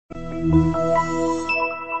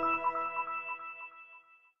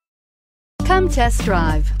Come test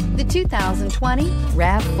drive the 2020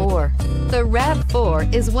 RAV4. The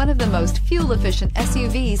RAV4 is one of the most fuel-efficient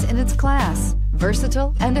SUVs in its class.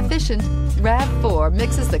 Versatile and efficient, RAV4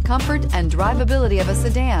 mixes the comfort and drivability of a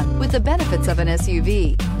sedan with the benefits of an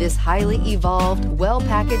SUV. This highly evolved,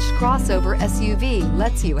 well-packaged crossover SUV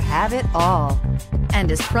lets you have it all and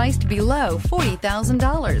is priced below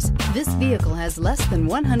 $40,000. This vehicle has less than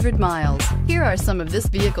 100 miles. Here are some of this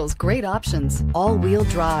vehicle's great options: all-wheel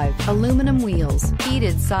drive, aluminum wheels,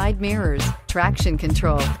 heated side mirrors, traction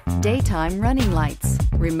control, daytime running lights,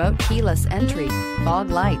 remote keyless entry, fog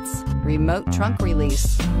lights, remote trunk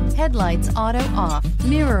release, headlights auto off,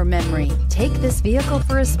 mirror memory. Take this vehicle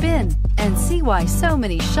for a spin and see why so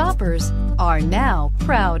many shoppers are now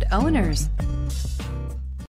proud owners.